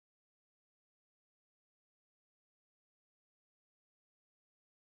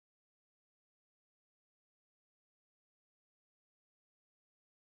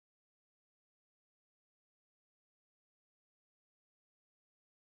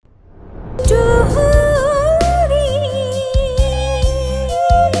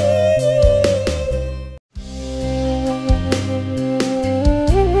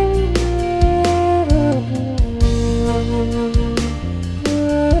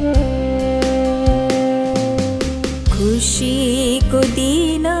खुशीको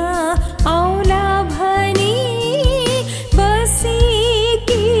दिन आउला भनी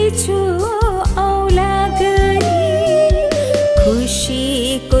बसेकी छु औला गरी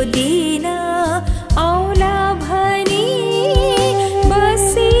खुशीको दिन आउला भनी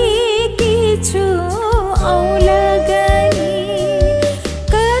बसेकी छु औला गरी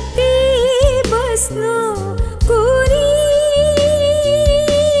कति बस्नु कुरी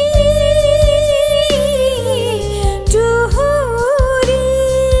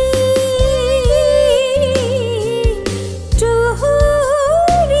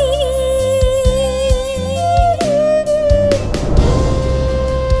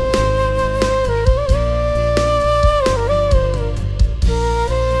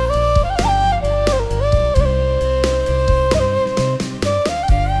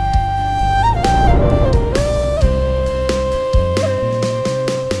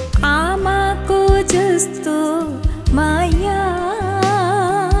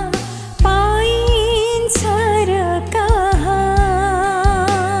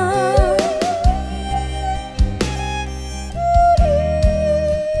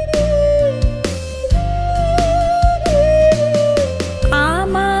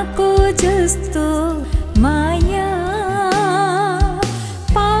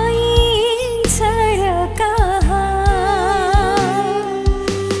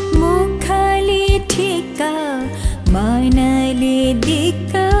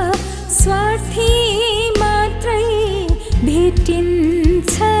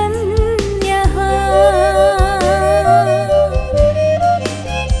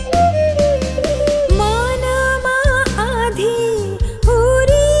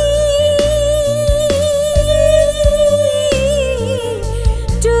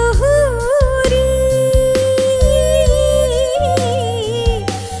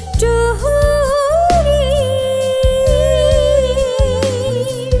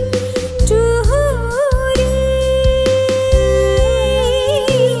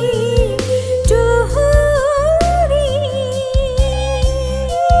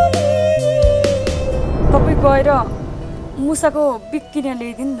मुसाको बिक्किन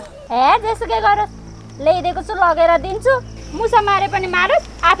ल्याइदिनु न। हे जेसुकै गरोस्, ल्याइदिएको छु लगेर दिन्छु। मुसा मारे पनि मारोस्,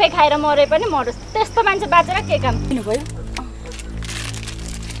 आफै खाएर मरे पनि मरोस्। त्यस्तो मान्छे बाँचेर के काम? किन्नुभयो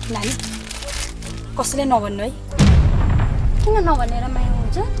नानी, कसैले नभन्नु है। किन नभनेर माया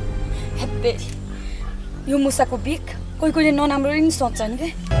हुन्छ? हेब्बे यो मुसाको बिक कोही कोहीले नराम्रो नि सोच्छन् के।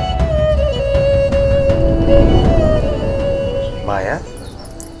 माया,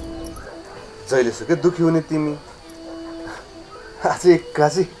 जहिलेसुकै दुखी हुने तिमी आज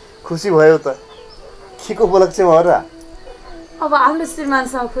एक्कासी खुसी भयो त। के को उपलक्ष्य भयो र? अब आफ्नो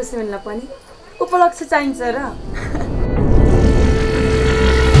श्रीमानसँग खुसी हुन पनि उपलक्ष्य चाहिन्छ र।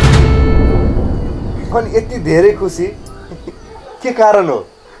 अनि यति धेरै खुसी के कारण हो?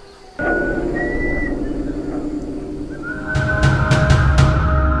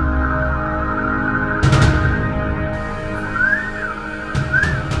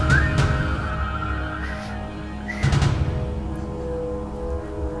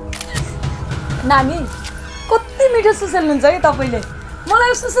 नानी, कति मिठो सुसेल्नुहुन्छ है तपाईँले।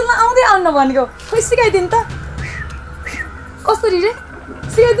 मलाई सुसेल्न आउँदै आउनु भनेको, खोइ सिकाइदिनु त। कसरी रे,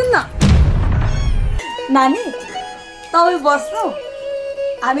 सिकाइदिनु न। नानी, तपाईँ बस्नु,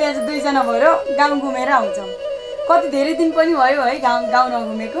 हामी आज दुईजना भएर गाउँ घुमेर आउँछौँ। कति धेरै दिन पनि भयो है गाउँ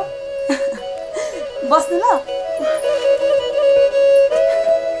नघुमेको। बस्नु ल।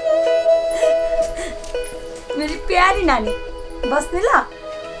 मेरी प्यारी नानी, बस्नु ल।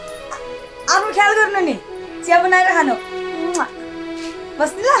 आफ्नो ख्याल गर्नु नि, चिया बनाएर खानु।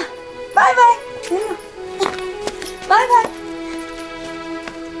 बस्नु ल। By by. By by.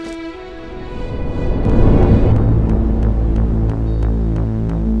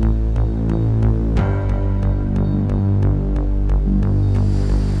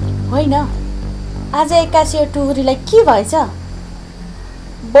 होइन, आज एक्कासी यो टुहुरीलाई के भएछ?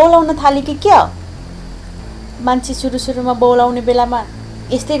 बोलाउन थाले कि क्या? मान्छे सुरुमा बोलाउने बेलामा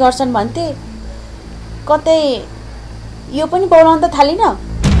यस्तै गर्छन् भन्थे, कतै यो पनि बोलाउन त थालिन।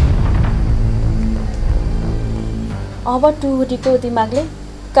 अब टुहुरीको दिमागले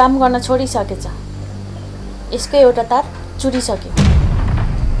काम गर्न छोडिसकेछ। यसको एउटा तार चुडिसक्यो।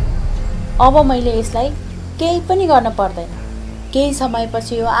 अब मैले यसलाई केही पनि गर्न पर्दैन। केही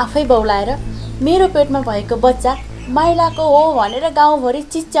समयपछि यो आफै बौलाएर मेरो पेटमा भएको बच्चा माइलाको हो भनेर गाउँभरि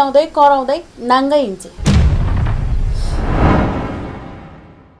चिच्याउँदै कराउँदै नाङ्गै हिँड्छ।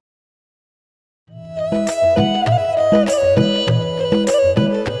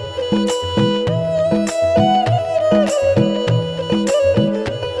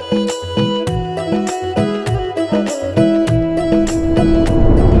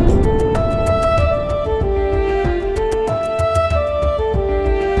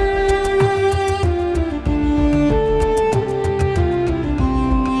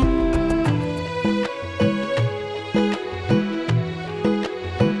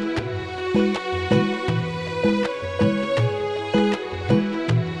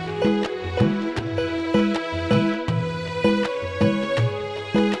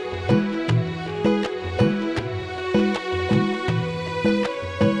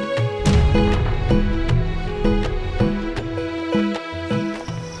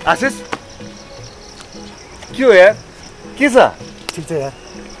 आशिष के हो यार के छ ठिक छ यार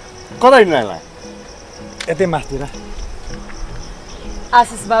कता हिँड्नु आइला यतै मासतिर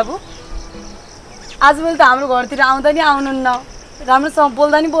आशिष बाबु आजभोलि त हाम्रो घरतिर आउँदा नि आउनुहुन्न राम्रोसँग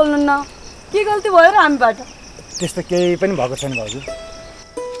बोल्दा नि बोल्नुहुन्न के गल्ती भयो र हामीबाट त्यस्तो केही पनि भएको छैन भाउजू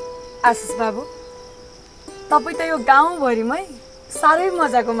आशिष बाबु तपाईँ त यो गाउँभरिमै साह्रै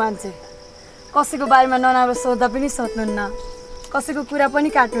मजाको मान्छे कसैको बारेमा नराम्रो सोद्धा पनि सोध्नुहुन्न कसैको कुरा पनि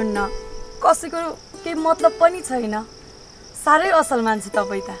काट्नुहुन्न कसैको केही मतलब पनि छैन साह्रै असल मान्छे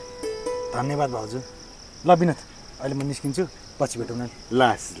तपाईँ त धन्यवाद भाउजू ल विनोद अहिले म निस्किन्छु पछि भेटौँ न ल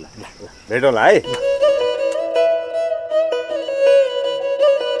आशिष ल भेटौँला है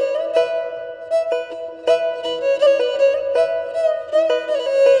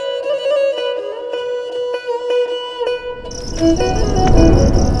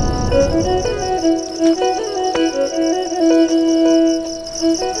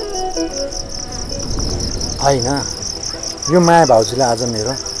होइन यो माया भाउजूले आज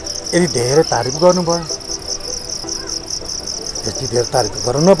मेरो यदि धेरै तारिफ गर्नुभयो यति धेरै तारिफ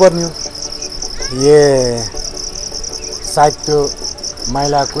गर्नु नपर्ने हो सायद त्यो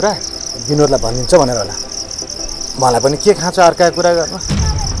माइलाको कुरा विनोदलाई भनिदिन्छ भनेर होला मलाई पनि के खाँचो अर्काको कुरा गर्नु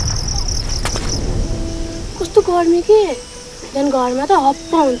कस्तो गर्मी के झन् घरमा त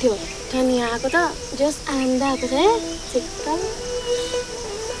हप्प हुन्थ्यो त्यहाँ यहाँ आएको त जस आनन्द आएको छ एकदम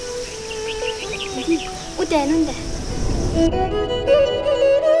उता हेर्नु नि त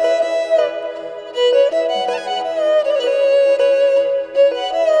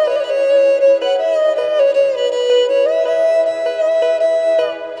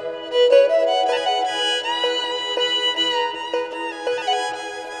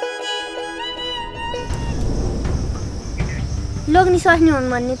लोग्ने स्वास्नी हुन्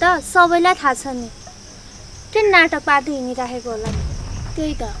भन्ने त सबैलाई थाहा छ नि के नाटक पार्टी हिँडिराखेको होला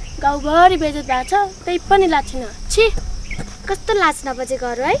त्यही त गाउँभरि बेइज्जत भएको छ त्यही पनि लाज छैन छि कस्तो लाज नबजेको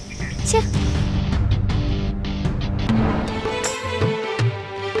अरू है छे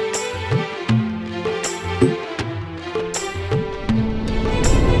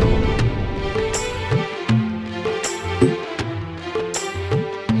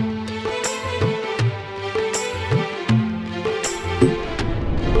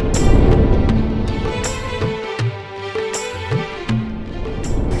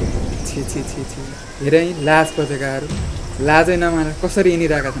हेर लाज पचेकाहरू लाजै नमानेर कसरी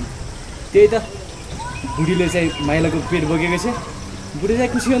हिँडिरहेका छन् त्यही त बुढीले चाहिँ माइलाको पेट बोकेको छ बुढी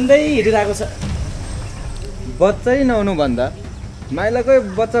चाहिँ खुसी हुँदै हिँडिरहेको छ बच्चै नहुनु भन्दा माइलाकै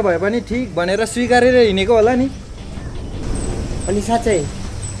बच्चा भए पनि ठिक भनेर स्वीकारेर हिँडेको होला नि अनि साँच्चै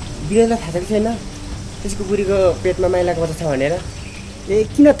बिरेलाई थाहा छ कि छैन त्यसको बुढीको पेटमा माइलाको बच्चा छ भनेर ए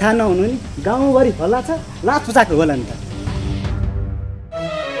किन थाहा नहुनु नि गाउँभरि हल्ला छ लाज पुचाएको होला नि त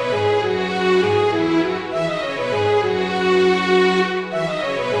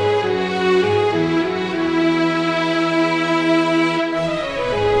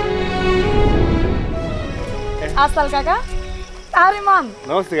आसल काका तारे माम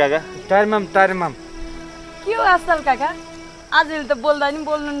नमस्ते काका तारे माम के हो आसल काका आजले त बोल्दा नि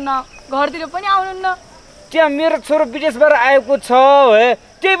बोल्नुहुन्न घरतिर पनि आउनुहुन्न त्यहाँ मेरो छोरो विदेशबाट आएको छ है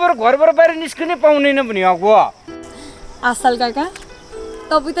त्यही भएर घरबाट बाहिर निस्किनै पाउँदैन पनि आएको आसल काका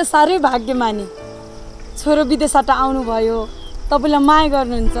तपाईँ त साह्रै भाग्यमानी छोरो विदेशबाट आउनुभयो तपाईँलाई माया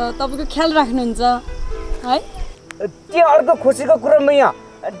गर्नुहुन्छ तपाईँको ख्याल राख्नुहुन्छ है त्यो अर्को खुसीको कुरामा यहाँ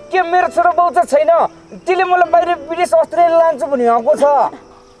त्यो मेरो छोरो बाउ चाहिँ छैन त्यसले मलाई बाहिर विदेश अस्ट्रेलिया लान्छु भने आएको छ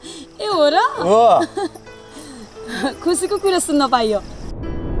ए हो र हो खुसीको कुरा सुन्न पाइयो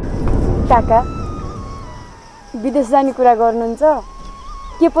काका विदेश जाने कुरा गर्नुहुन्छ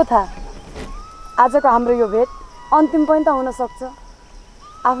के पो थाहा आजको हाम्रो यो भेट अन्तिम पनि त हुन सक्छ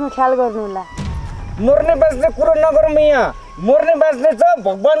आफ्नो ख्याल गर्नुहोला मर्ने बाँच्ने कुरो नगरौँ यहाँ मर्ने बाँच्ने छ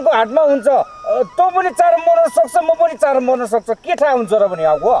भगवानको हातमा हुन्छ तँ पनि चार मर्न सक्छ म पनि चार मर्न सक्छ के थाहा हुन्छ र पनि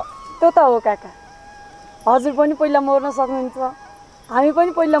आएको त्यो त हो काका हजुर पनि पहिला मर्न सक्नुहुन्छ हामी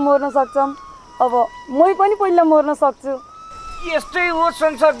पनि पहिला मर्न सक्छौँ अब मै पनि पहिला मर्न सक्छु यस्तै हो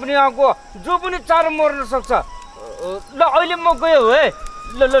संसार पनि आएको जो पनि चार मर्न सक्छ ल अहिले म गयो है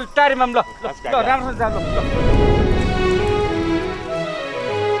ल ल टारीमाम ल राम्रोसँग जा ल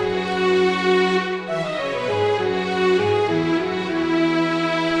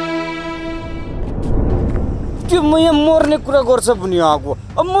त्यो म यहाँ मर्ने कुरा गर्छ पनि आएको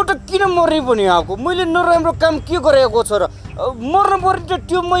अब म त किन मर्ने पनि आएको मैले नराम्रो काम के गरेको छ र मर्नु पर्ने त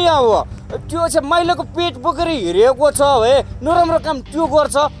त्यो मैया हो त्यो चाहिँ माइलाको पेट बोकेर हिँडेको छ है नराम्रो काम त्यो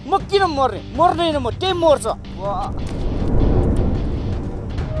गर्छ म किन मर्ने मर्दैन म त्यही मर्छ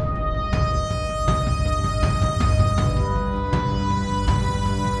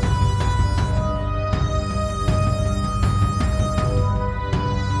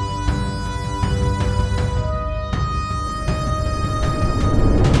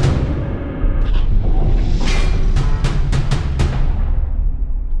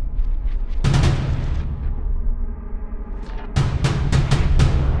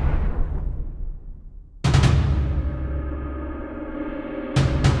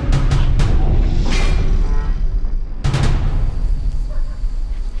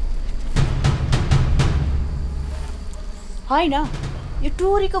होइन यो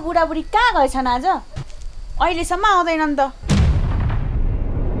टुहुरीको बुढाबुढी कहाँ गएछन् आज अहिलेसम्म आउँदैनन् त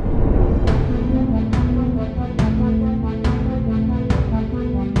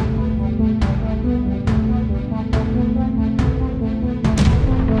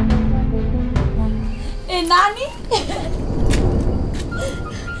ए नानी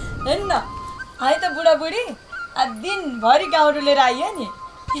हेर्न है त बुढाबुढी दिनभरि गाउँ लिएर आइयो नि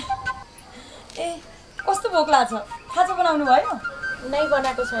ए कस्तो भोक लाग्छ खाजा बनाउनु भयो नै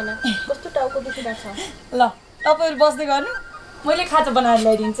बनाएको छैन कस्तो टाउको दुखिरहेको छ ल तपाईहरु बस्दै गर्नु मैले खाजा बनाएर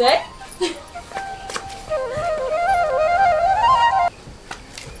ल्याइदिन्छु है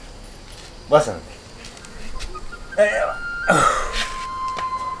बस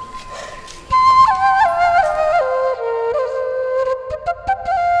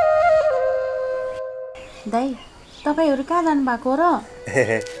दाइ तपाईहरु कहाँ जानु भएको र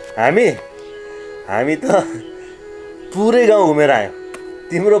हामी त पुरै गाउँ घुमेर आयो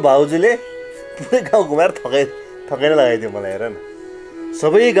तिम्रो भाउजूले पुरै गाउँ घुमाएर थकाइ लगाइदियो मलाई हेर न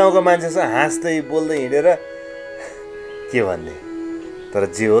सबै गाउँका मान्छेसँग हाँस्दै बोल्दै हिँडेर के भन्ने तर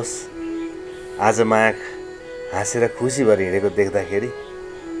जे होस् आज माया हाँसेर खुसी भएर हिँडेको देख्दाखेरि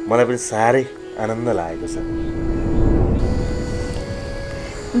मलाई पनि साह्रै आनन्द लागेको छ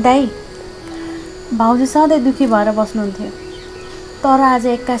दाइ भाउजू सधैँ दुखी भएर बस्नुहुन्थ्यो तर आज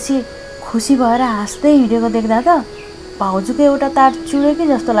एक्कासी खुसी भएर हाँस्दै हिँडेको देख्दा त भाउजूको एउटा तार चुरेकै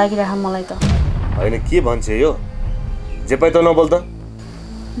जस्तो लागिरह मलाई त होइन के भन्छ यो जे पाइ त नबोल त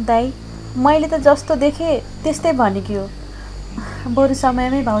दाइ मैले त जस्तो देखेँ त्यस्तै भनेकी हो बरु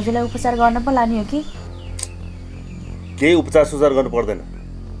समयमै भाउजूलाई उपचार गर्न पो लाने हो कि केही उपचार सुचार गर्नु पर्दैन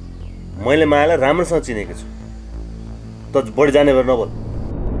मैले मायालाई राम्रोसँग चिनेको छु त बढी जाने भएर नबोल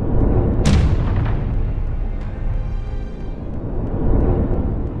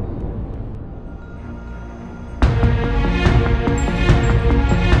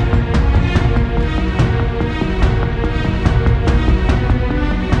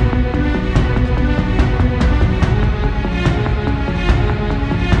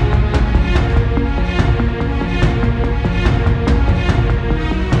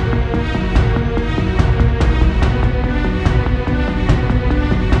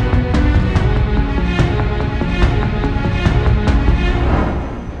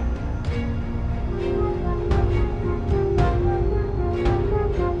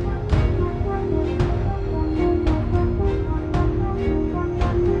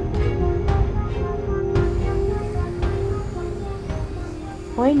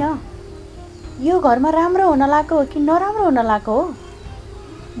होइन यो घरमा राम्रो हुन लागेको हो कि नराम्रो हुन लागेको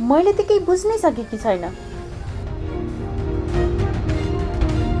हो मैले त केही बुझ्नै सकेकी छैन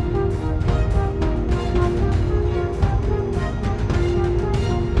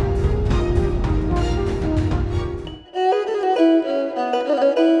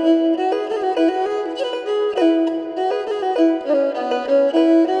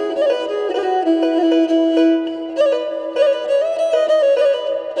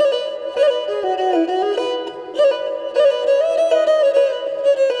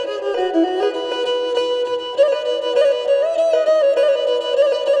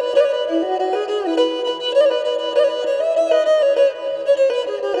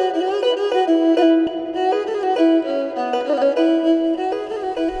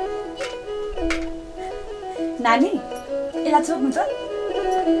नानी यसलाई छोप्नु त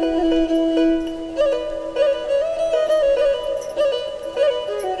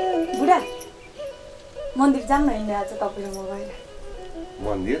बुढा मन्दिर जाऊँ न हिँड्ने आज तपाईँ र म गएर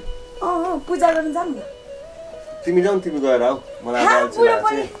मन्दिर पूजा गर्न जाऊँ न तिमी जाऊ तिमी गएर आऊ मलाई आज अल्छी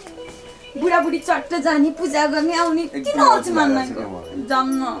लाग्छ बुढाबुढी चट्ट जाने पूजा गर्ने आउने किन अल्छी मान्नको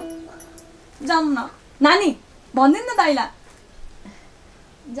जाऊँ न नानी भन्दिन न दाइला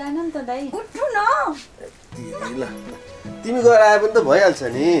जान नि त दाइ उठ्नु न तिमी गएर आए पनि त भइहाल्छ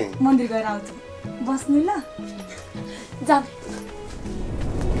नि मन्दिर गएर आउँछु बस्नु ल जाऊ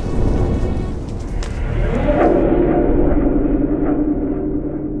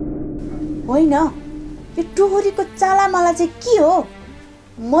होइन यो टुहुरीको चालामाला चाहिँ के हो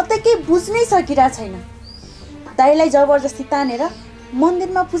म त केही बुझ्नै सकिरहेको छैन दाइलाई जबरजस्ती तानेर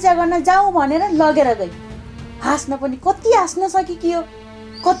मन्दिरमा पूजा गर्न जाऊ भनेर लगेर गई हाँस्न पनि कति हाँस्न सकेकी हो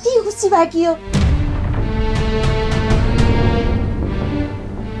कति खुसी भएकी हो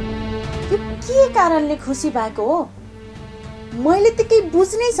यो के कारणले खुसी भएको हो मैले त केही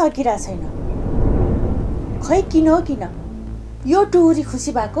बुझ्नै सकिरहेको छैन खै किन हो किन यो टुहुरी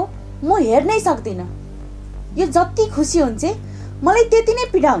खुसी भएको म हेर्नै सक्दिनँ यो जति खुसी हुन्छ मलाई त्यति नै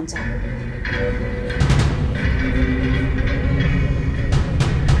पीडा हुन्छ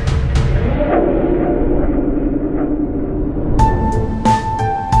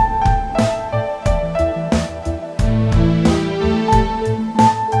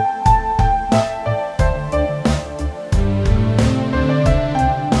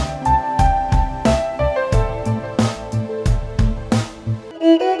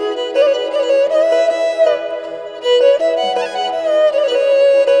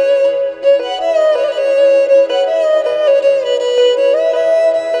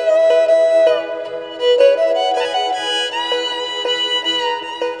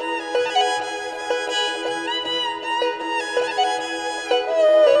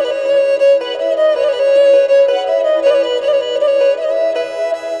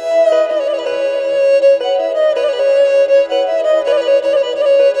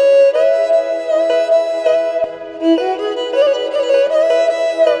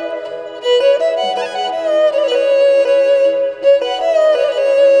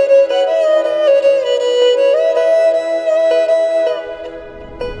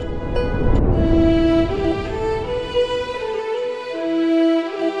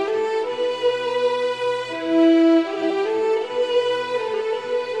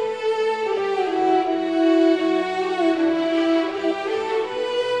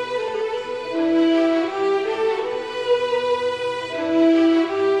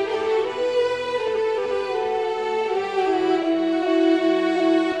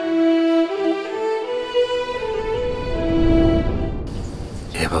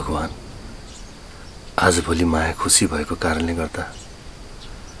भगवान, आजभोलि माया खुसी भएको कारणले गर्दा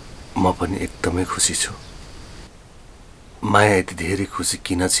म पनि एकदमै खुसी छु। माया यति धेरै खुसी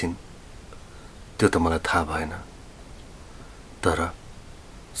किन छिन् त्यो त मलाई थाहा भएन, तर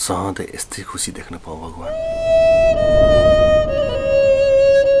सधैँ यस्तै खुसी देख्न पाऊ भगवान।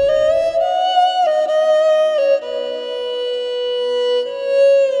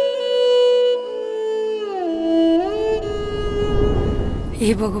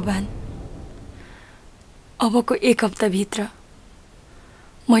 हे भगवान, अबको 1 हप्ताभित्र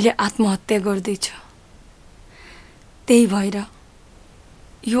मैले आत्महत्या गर्दैछु। त्यही भएर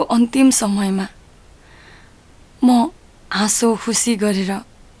यो अन्तिम समयमा म हाँसो खुसी गरेर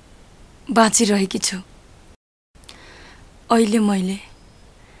बाँचिरहेकी छु। अहिले मैले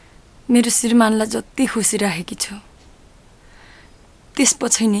मेरो श्रीमानलाई जति खुसी राखेकी छु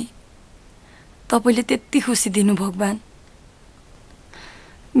त्यसपछि नै तपाईले त्यति खुसी दिनु भगवान।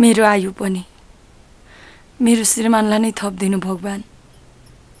 मेरो आयु पनि मेरो श्रीमानलाई नै थपिदिनु भगवान।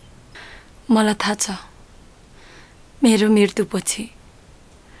 मलाई थाहा छ मेरो मृत्युपछि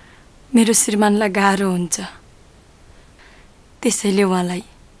मेरो श्रीमानलाई गाह्रो हुन्छ, त्यसैले उहाँलाई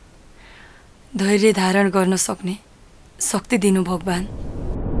धैर्य धारण गर्न सक्ने शक्ति दिनु भगवान।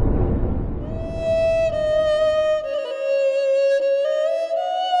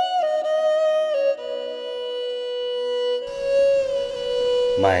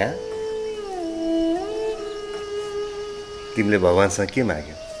 माया, तिमीले भगवानसँग के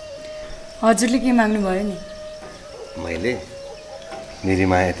माग्यौ? हजुरले के माग्नु भयो नि? मैले मेरी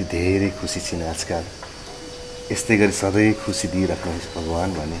माया यति धेरै खुसी छिन् आजकल, यस्तै गरी सधैँ खुसी दिइराख्नुहोस् भगवान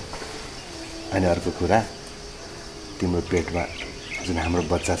भने। अनि अर्को कुरा, तिम्रो पेटमा जुन हाम्रो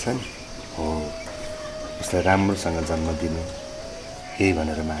बच्चा छ नि, हो उसलाई राम्रोसँग जन्म दिनु, यही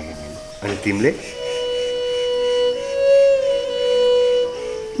भनेर मागेँ मैले। अनि तिमीले?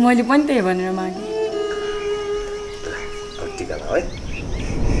 मैले पनि त्यही भनेर मागेँ। टिका लाऊ है।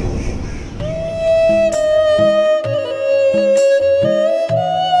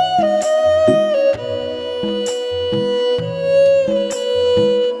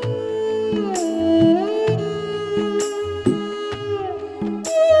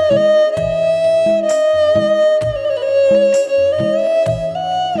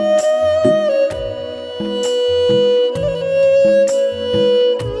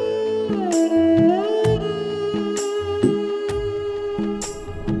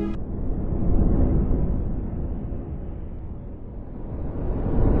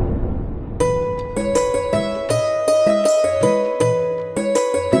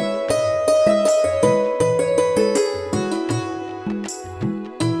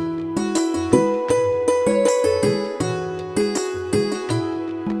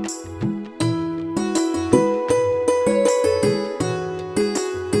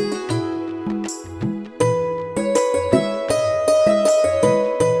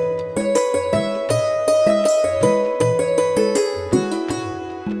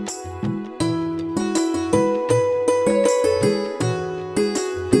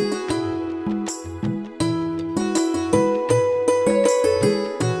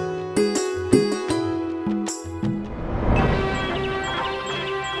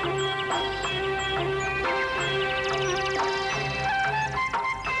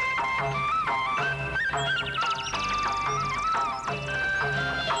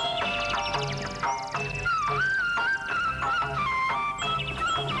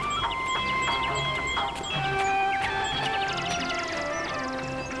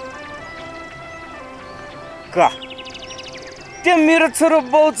 त्यो मेरो छोरो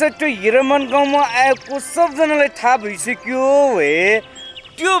बाउ चाहिँ त्यो हिरामन गाउँमा आएको सबजनालाई थाहा भइसक्यो है।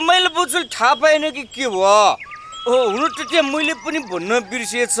 त्यो मैले बुझ्छु थाहा पाएन कि के भयो? हुनु त त्यहाँ मैले पनि भन्न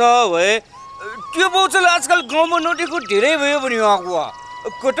बिर्सिएछ है। त्यो बाउ चाहिँ आजकल गाउँमा नदेखेको धेरै भयो भने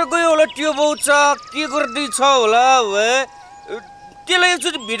आएको कता गयो होला त्यो बाउ चाहिँ, के गर्दैछ होला है। त्यसलाई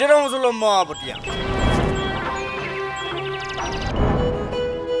एकचोटि भेटेर आउँछु ल म अब त्यहाँ।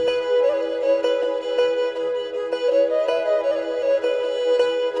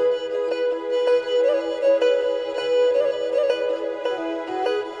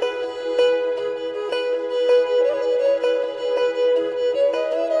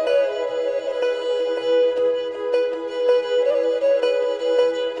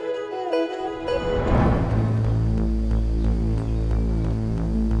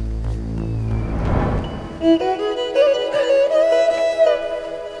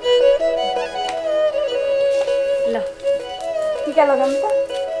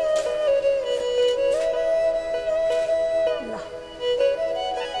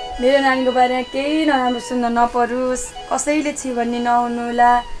 मेरो नानीको बारेमा केही नराम्रो सुन्न नपरोस्, कसैले छि भन्ने नहुनु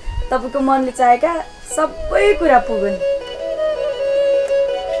होला। तपाईँको मनले चाहेका सबै कुरा पुगुन्।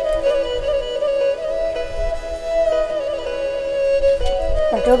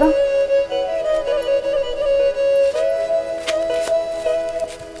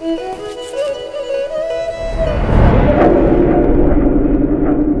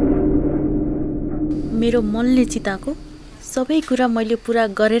 मेरो मनले चिताको सबै कुरा मैले पुरा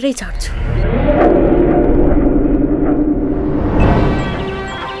गरेरै छाड्छु।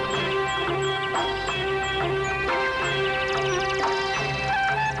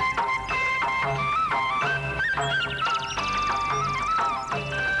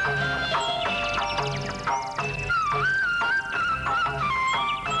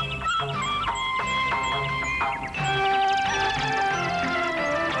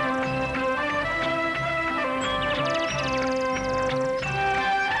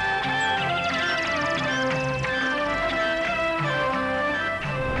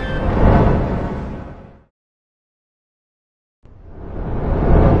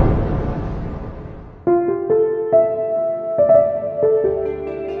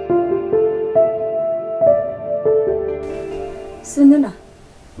 सुन्नु न,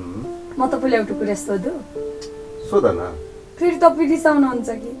 म तपाईँलाई एउटा कुरा सोधु? सोध न। फेरि तपाईँ रिसाउनुहुन्छ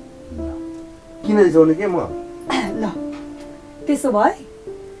कि? किन रिसाउने के म? ल त्यसो भए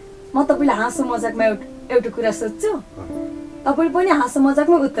म तपाईँलाई हाँसो मजाकमा एउटा कुरा सोध्छु, तपाईँले पनि हाँसो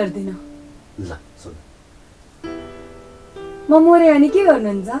मजाकमा उत्तर दिनु। ल सोध। म मरे भने के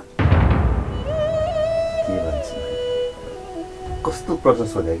गर्नुहुन्छ? के भन्छ? कस्तो प्रश्न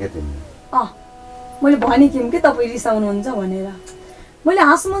सोधे क्या तिमीले? मैले भनेकी कि तपाईँ रिसाउनुहुन्छ भनेर। मैले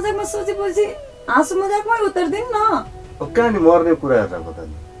हाँसो मजाकमा सोचेपछि हाँसो मजाकमै उत्तर दिनु न। कहाँ नि मर्ने कुराहरू पता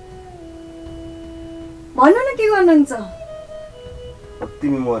नि। भन्नु न के गर्नुहुन्छ?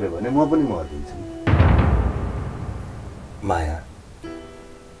 तिमी मर्यो भने म पनि मरिदिन्छु। माया,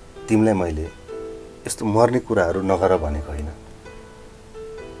 तिमीलाई मैले यस्तो मर्ने कुराहरू नगर भनेको होइन।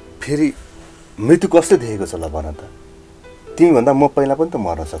 फेरि मृत्यु कसले देखेको छ ल भन त? तिमी भन्दा म पहिला पनि त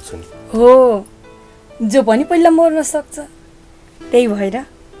मर्न सक्छु नि। हो, जो पनि पहिला मर्न सक्छ। त्यही भएर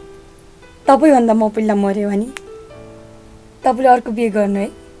तपाईँभन्दा म पहिला मऱ्यो भने तपाईँले अर्को बिहे गर्नु है।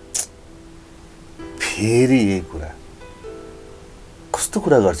 फेरि यही कुरा कस्तो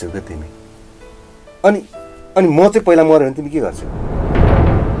कुरा गर्छौ क्या तिमी? अनि म चाहिँ पहिला मऱ्यो भने तिमी के गर्छौ?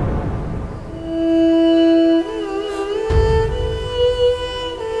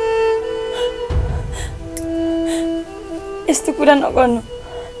 यस्तो कुरा नगर्नु।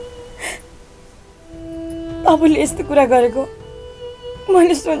 तपाईँले यस्तो कुरा गरेको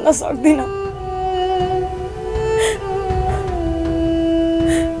मैले सुन्न सक्दिनँ।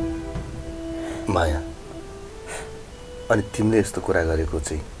 माया, अनि तिमीले यस्तो कुरा गरेको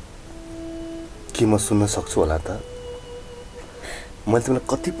चाहिँ के म सुन्न सक्छु होला त? मैले तिमीलाई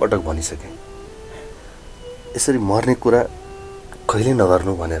कति पटक भनिसकेँ यसरी मर्ने कुरा कहिले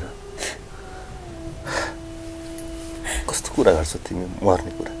नगर्नु भनेर। कस्तो कुरा गर्छौ तिमी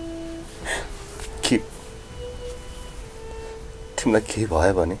मर्ने कुरा? के तिमीलाई केही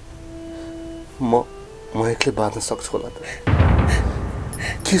भयो भने म एक्लै बाँच्न सक्छु होला त?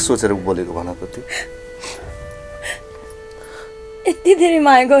 के सोचेर बोलेको भन त त्यो? यति धेरै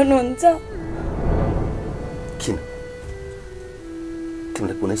माया गर्नुहुन्छ? किन?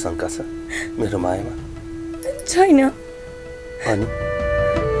 तिमीलाई कुनै शङ्का छ मेरो मायामा? छैन।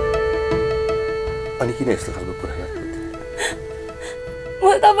 अनि किन यस्तो खालको कुरा गरेको?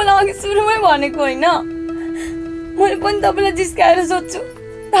 मैले तपाईँलाई अघि सुरुमै भनेको होइन? मैले पनि तपाईँलाई जिस्काएर सोध्छु,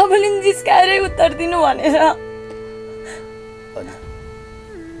 तपाईँले जिस्काएरै उत्तर दिनु भनेर।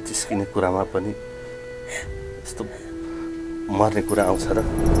 जिस्किने कुरामा पनि यस्तो मर्ने कुरा आउँछ र?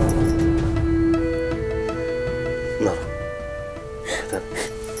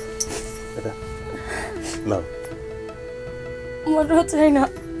 मर्नु छैन,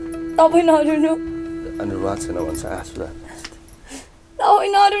 तपाईँ नरुनु। अनि रुवा छैन भन्छ, आँसु तपाईँ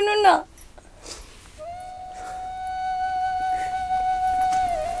नरुनु न।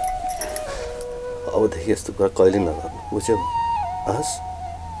 अबदेखि यस्तो कुरा कहिले नगर्नु, बुझ्यौ? हस्?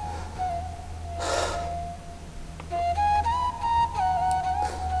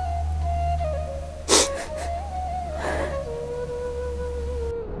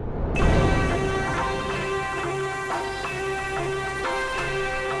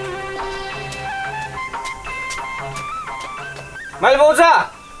 मालबौचा,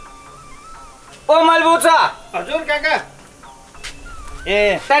 ओ मालबौचा। हजुर काका।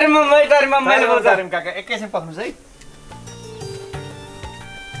 ए तारिम मालबौचा काका एकैछिन पक्नुहोस् है।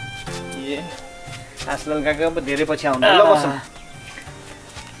 ए आजकल काका अब धेरै पछि आउनु ल बस्नु।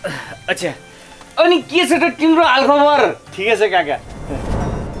 अच्छा अनि के छ त तिम्रो हालखबर? ठिकै छ काका।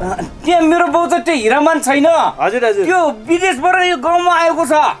 त्यहाँ मेरो बाउ चाहिँ त्यो हिरामान छैन? हजुर हजुर। त्यो विदेशबाट यो गाउँमा आएको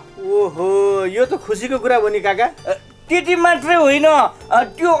छ। ओहो यो त खुसीको कुरा हो नि काका। त्यति मात्रै होइन,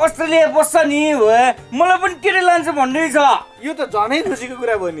 त्यो अस्ट्रेलिया बस्छ नि, मलाई पनि त्यतै लान्छ भन्दै छ। यो त झनै खुसीको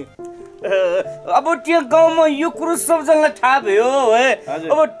कुरा भयो नि। अब त्यो गाउँमा यो कुरो सबजनालाई थाहा भयो है।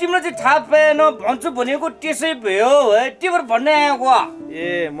 अब तिम्रो चाहिँ थाहा पाएन भन्छु भनेको त्यसै भयो है, त्यो भएर भन्दै आएको।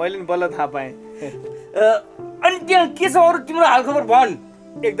 ए मैले नि बल्ल थाहा पाएँ। अनि त्यहाँ के छ अरू तिम्रो हालखबर भन्?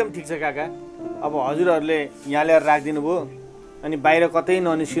 एकदम ठिक छ काका। अब हजुरहरूले यहाँ ल्याएर राखिदिनु भयो, अनि बाहिर कतै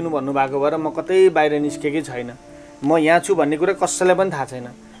ननिस्किनु भन्नुभएको भएर म कतै बाहिर निस्केकै छैन। म यहाँ छु भन्ने कुरा कसैलाई पनि थाहा छैन।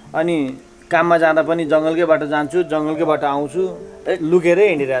 अनि काममा जाँदा पनि जङ्गलकै बाटो जान्छु, जङ्गलकै बाटो आउँछु, लुकेरै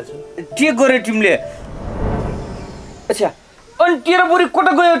हिँडिरहेको छु। के गर्यो तिमीले? अच्छा अनि तेरो बुढी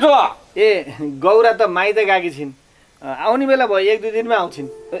कता गयो त? ए गौरा त माइत गएकी छिन्, आउने बेला भयो 1-2 दिनमा आउँछिन्।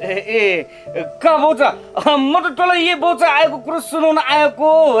 कहाँ बाउचा? म त तँलाई यही बाउचा आएको कुरो सुनाउन आएको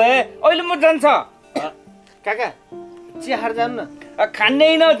है। अहिले म जान्छ। काका चिया खाएर जानु न।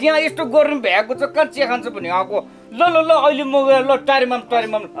 खाँदैन, त्यहाँ यस्तो गर्नु भ्याएको छ, कहाँ चिया खान्छ भने आएको। ल ल ल अहिले म गएर ल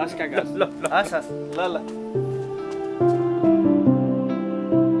टारीमाम। हस् काका ल ल हस् ल ल।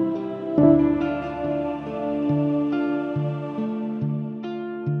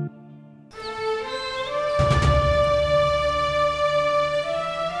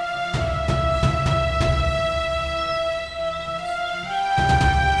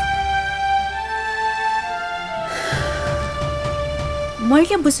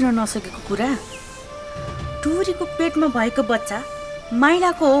 मैले बुझ्न नसकेको कुरा, टुहुरीको पेटमा भएको बच्चा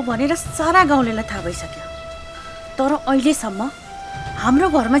माइलाको हो भनेर सारा गाउँलेलाई थाहा भइसक्यो, तर अहिलेसम्म हाम्रो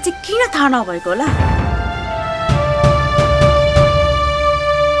घरमा चाहिँ किन थाहा नभएको होला?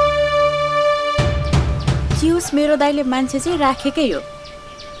 चिउस मेरो दाइले मान्छे चाहिँ राखेकै हो।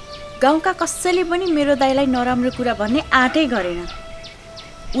 गाउँका कसैले पनि मेरो दाइलाई नराम्रो कुरा भन्ने आँटै गरेन।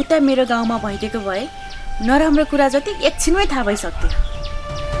 उता मेरो गाउँमा भइदिएको भए नराम्रो कुरा जति एकछिनमै थाहा भइसक्थ्यो।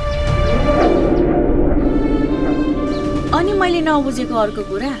 अनि मैले नबुझेको अर्को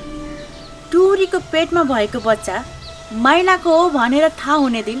कुरा, टुहुरीको पेटमा भएको बच्चा माइलाको हो भनेर थाहा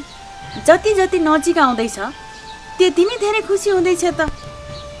हुने दिन जति जति नजिक आउँदैछ त्यति नै धेरै खुसी हुँदैछ त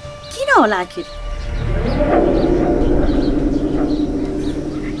किन होला आखिर?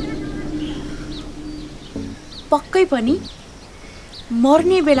 पक्कै पनि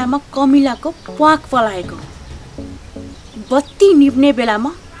मर्ने बेलामा कमिलाको प्वाक पलाएको, बत्ती निप्ने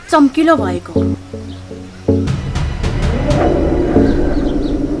बेलामा चम्किलो भएको।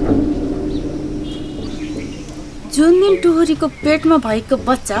 जुन दिन टुहुरीको पेटमा भएको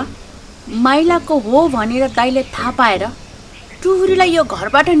बच्चा माइलाको हो भनेर दाइले थाहा पाएर टुहुरीलाई यो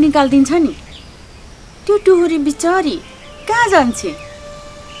घरबाट निकालिदिन्छ नि, त्यो टुहुरी बिचारी कहाँ जान्छे?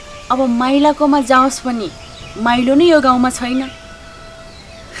 अब माइलाकोमा जाओस् पनि माइलो नै यो गाउँमा छैन।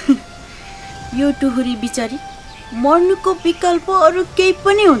 यो टुहुरी बिचारी मर्नुको विकल्प अरू केही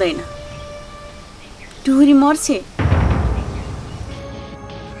पनि हुँदैन। टुहुरी मर्छे,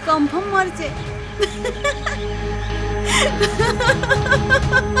 कन्फर्म मर्छे।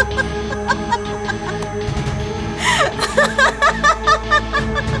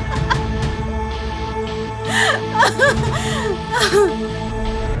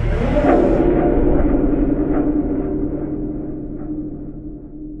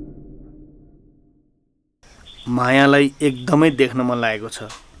 मायालाई एकदमै देख्न मन लागेको छ,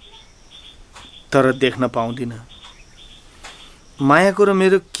 तर देख्न पाउँदिन। मायाको र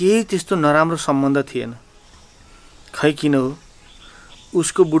मेरो केही त्यस्तो नराम्रो सम्बन्ध थिएन। खै किन हो,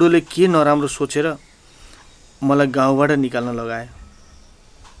 उसको बुढोले के नराम्रो सोचेर मलाई गाउँबाट निकाल्न लगायो।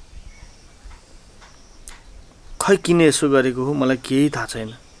 खै किन यसो गरेको हो मलाई केही थाहा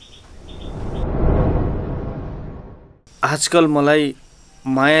छैन। आजकल मलाई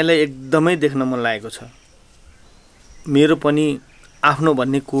मायालाई एकदमै देख्न मन लागेको छ। मेरो पनि आफ्नो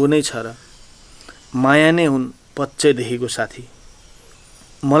भन्ने को नै छ र माया नै हुन् बच्चैदेखिको साथी।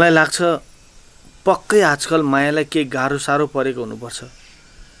 मलाई लाग्छ पक्कै आजकल मायालाई के गाह्रो साह्रो परेको हुनुपर्छ।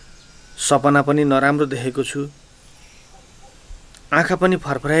 सपना पनि नराम्रो देखेको छु, आँखा पनि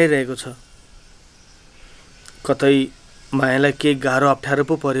फरफराइरहेको छ। कतै मायालाई के गाह्रो अप्ठ्यारो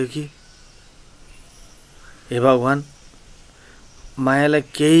पो पर्यो कि? हे भगवान्, मायालाई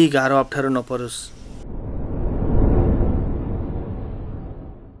केही गाह्रो अप्ठ्यारो नपरोस्।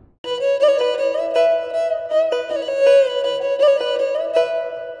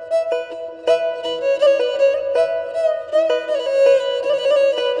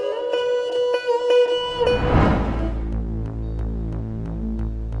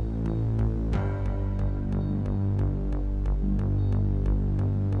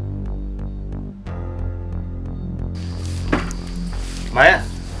 माया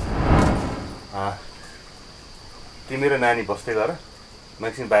तिमी र नानी बस्दै गर म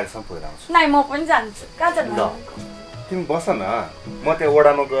एकछिन बाहिरसम्म पुगेर आउँछु। नाइ म पनि जान्छु। कहाँ जानु? ल तिमी बस न, म त्यहाँ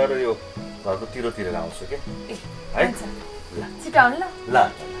ओडामा गएर यो घरको तिरोतिर आउँछु के है। ल छिटो आउनु ल। ल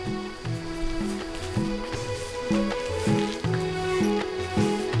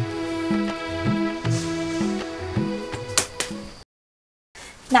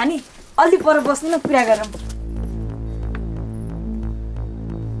नानी अलि पर बस्नु न, कुरा गरौँ।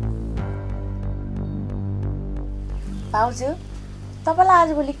 भाउजू तपाईँलाई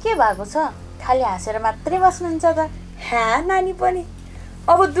आजभोलि के भएको छ? खालि हाँसेर मात्रै बस्नुहुन्छ त। नानी पनि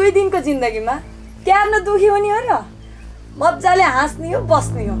अब 2 दिनको जिन्दगीमा क्यार न दुखी हुने हो र? मजाले हाँस्ने हो,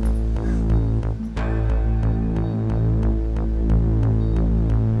 बस्ने हो।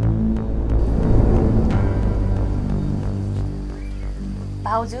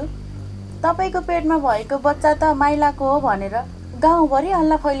 भाउजू तपाईँको पेटमा भएको बच्चा त माइलाको हो भनेर गाउँभरि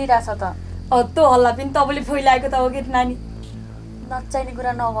हल्ला फैलिरहेछ त। त्यो हल्ला पनि तपाईँले फैलाएको त हो कि नानी? नचाहिने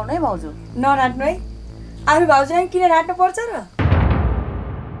कुरा नगाउनु है भाउजू। नराट्नु है। आफू भाउजूलाई किन राट्नु पर्छ र?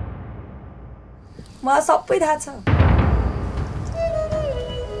 मलाई सबै थाहा छ।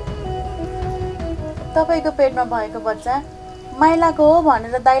 तपाईँको पेटमा भएको बच्चा माइलाको हो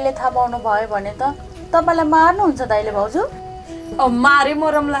भनेर दाइले थाहा पाउनु भयो भने त तपाईँलाई मार्नुहुन्छ दाइले भाउजू। अब मारे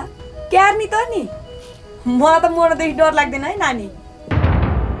मरमला, क्यार नि त नि। मलाई त मर्नदेखि डर लाग्दैन है नानी।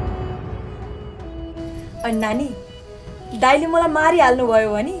 अनि नानी दाइले मलाई मारिहाल्नु भयो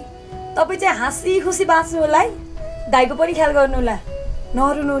भने तपाईँ चाहिँ हाँसी खुसी बाँच्नु होला है। दाइको पनि ख्याल गर्नु होला,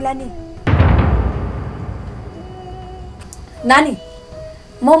 नरुनु होला नि। नानी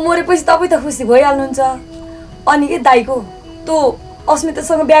म मरेपछि तपाईँ त खुसी भइहाल्नुहुन्छ। अनि के दाइको त्यो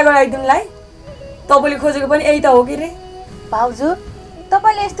अस्मितासँग बिहा गराइदिनुलाई तपाईँले खोजेको पनि यही त हो कि रे? भाउजू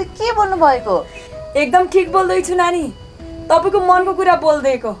तपाईँले यस्तो के बोल्नु भएको? एकदम ठिक बोल्दैछु नानी। तपाईँको मनको कुरा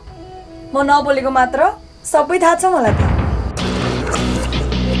बोल्दैको, म नबोलेको मात्र सबै थाहा छ मलाई त।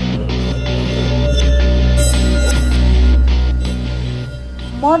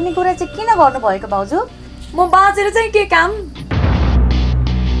 मर्ने कुरा चाहिँ किन गर्नुभएको भाउजू? म बाँचेर चाहिँ के काम?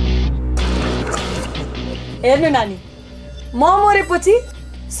 हेर्नु नानी, म मरेपछि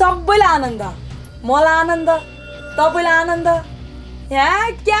सबैलाई आनन्द, मलाई आनन्द, तपाईँलाई आनन्द।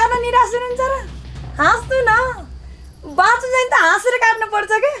 यहाँ क्या न निराश हुनुहुन्छ र? हाँस्नु न, बाँच्नु चाहिँ त हाँसेर काट्नु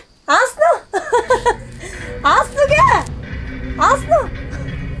पर्छ क्या। हाँस्नु हाँस्नु क्या, हाँस्नु।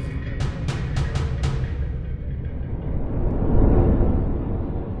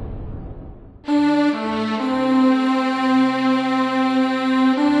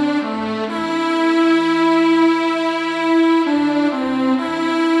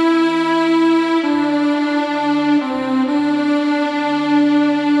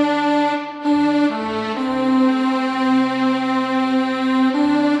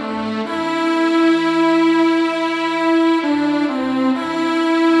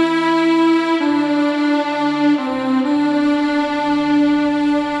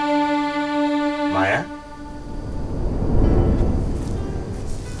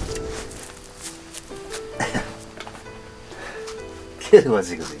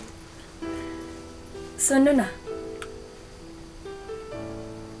 सुन्नु न,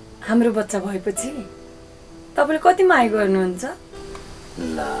 हाम्रो बच्चा भएपछि तपाईँले कति माया गर्नुहुन्छ?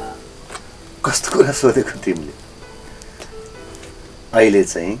 ल कस्तो कुरा सोधेको तिमीले। अहिले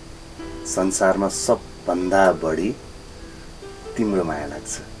चाहिँ संसारमा सबभन्दा बढी तिम्रो माया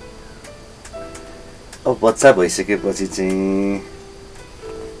लाग्छ। अब बच्चा भइसकेपछि चाहिँ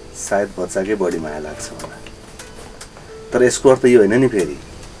सायद बच्चाकै बढी माया लाग्छ होला। तर यसको अर्थ यो होइन नि फेरि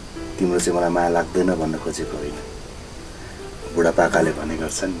तिम्रो चाहिँ मलाई माया लाग्दैन भन्न खोजेको होइन। बुढापाकाले भने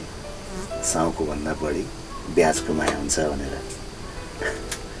गर्छन् नि, साउको भन्दा बढी ब्याजको माया हुन्छ भनेर।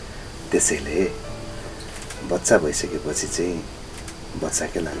 त्यसैले बच्चा भइसकेपछि चाहिँ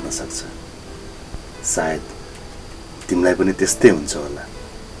बच्चाकै लाग्न सक्छ। सायद तिमीलाई पनि त्यस्तै हुन्छ होला।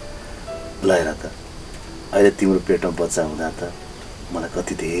 ल हेर त, अहिले तिम्रो पेटमा बच्चा हुँदा त मलाई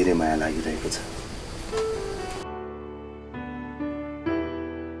कति धेरै माया लागिरहेको छ।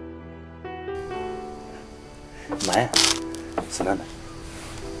 माया सुन न,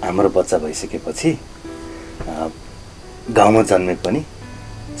 हाम्रो बच्चा भइसकेपछि गाउँमा जन्मे पनि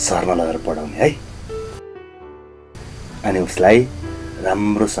सहरमा लगेर पढाउने है। अनि उसलाई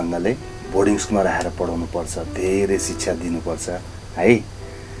राम्रोसँगले बोर्डिङ स्कुलमा राखेर पढाउनु पर्छ, धेरै शिक्षा दिनुपर्छ है।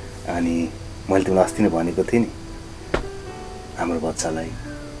 अनि मैले तिमीलाई अस्ति नै भनेको थिएँ नि, हाम्रो बच्चालाई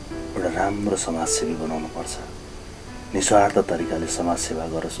एउटा राम्रो समाजसेवी बनाउनु पर्छ। निस्वार्थ तरिकाले समाजसेवा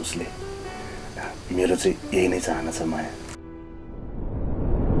गरोस् उसले। मेरो चाहिँ यही नै चाहना छ माया।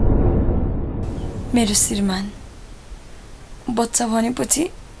 मेरो श्रीमान, बच्चा भनेपछि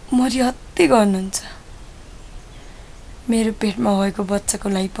मरिहत्ते गर्नुहुन्छ। मेरो पेटमा भएको बच्चाको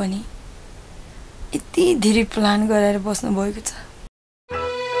लागि पनि यति धेरै प्लान गरेर बस्नु भएको छ।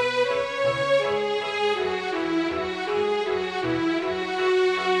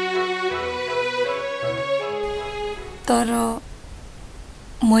 तर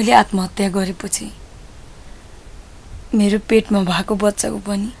मैले आत्महत्या गरेपछि मेरो पेटमा भएको बच्चाको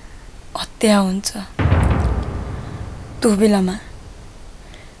पनि हत्या हुन्छ। त्यो बेलामा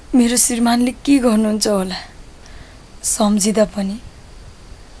मेरो श्रीमानले के गर्नुहुन्छ होला सम्झिँदा पनि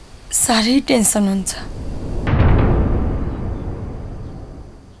साह्रै टेन्सन हुन्छ।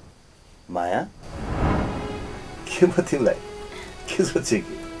 माया के भयो तिमीलाई? के सोचे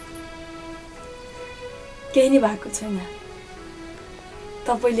कि? केही नै भएको छैन।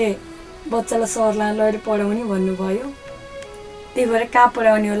 तपाईँले बच्चालाई सहर लगेर पढाउने भन्नुभयो, त्यही भएर कहाँ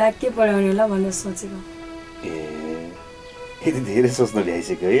पढाउने होला के पढाउने होला भनेर सोचेको। यति धेरै सोच्न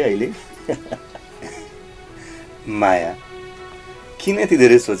भ्याइसक्यो है अहिले। माया किन यति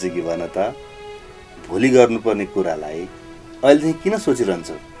धेरै सोचे कि भन त? भोलि गर्नुपर्ने कुरालाई अहिलेदेखि किन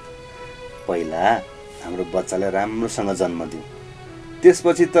सोचिरहन्छौ? पहिला हाम्रो बच्चालाई राम्रोसँग जन्म दिउँ,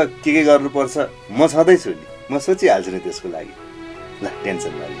 त्यसपछि त के गर्नुपर्छ म छँदैछु नि, म सोचिहाल्छु नि त्यसको लागि। ल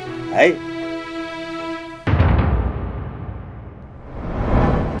टेन्सन नलिनु है।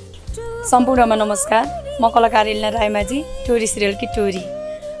 सम्पूर्णमा नमस्कार। म कलाकार एलिना रायमाझी, टुरी सिरियलकी टुरी।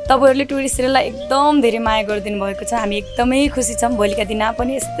 तपाईँहरूले टुरी सिरियललाई एकदम धेरै माया गरिदिनु भएको छ। हामी एकदमै खुसी छौँ। भोलिका दिनमा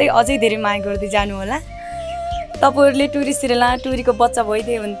पनि यस्तै अझै धेरै माया गर्दै जानु होला। तपाईँहरूले टुरी सिरियलमा टुरीको बच्चा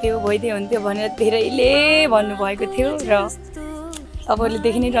भइदिए हुन्थ्यो भनेर धेरैले भन्नुभएको थियो र तपाईँहरूले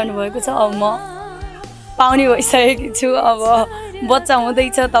देखि नै रहनुभएको छ। अब म पाउने भइसकेकी छु। अब बच्चा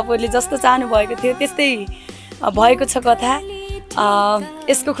हुँदैछ। तपाईँहरूले जस्तो चाहनुभएको थियो त्यस्तै भएको छ कथा।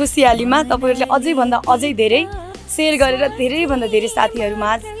 यसको खुसियालीमा तपाईँहरूले अझैभन्दा अझै धेरै सेयर गरेर धेरैभन्दा धेरै साथीहरूमा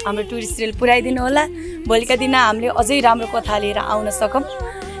हाम्रो टुरी सिरियल पुर्याइदिनु होला। भोलिका दिन हामीले अझै राम्रो कथा लिएर आउन सकौँ।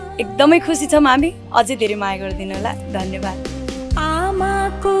 एकदमै खुसी छौँ हामी। अझै धेरै माया गरिदिनु होला। धन्यवाद।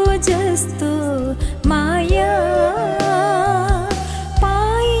 आमाको जस्तो माया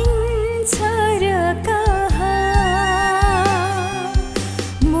पाइन्छ र कहाँ?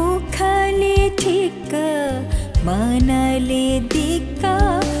 मुखले ठिक्क मनले दिक्क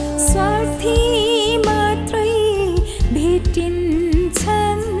स्वार्थी मात्रै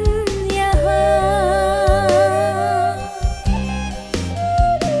भेटिन्छन् यहाँ।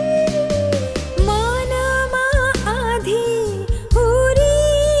 मनमा आधी हुरी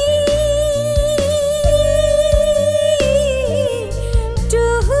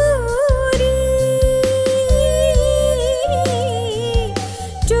टुहुरी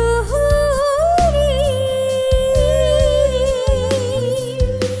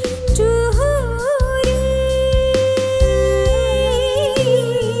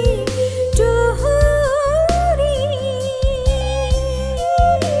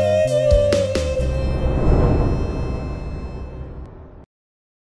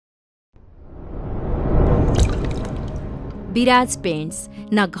विराज पेन्ट्स,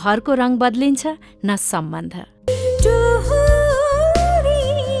 न घरको रङ बदलिन्छ न सम्बन्ध।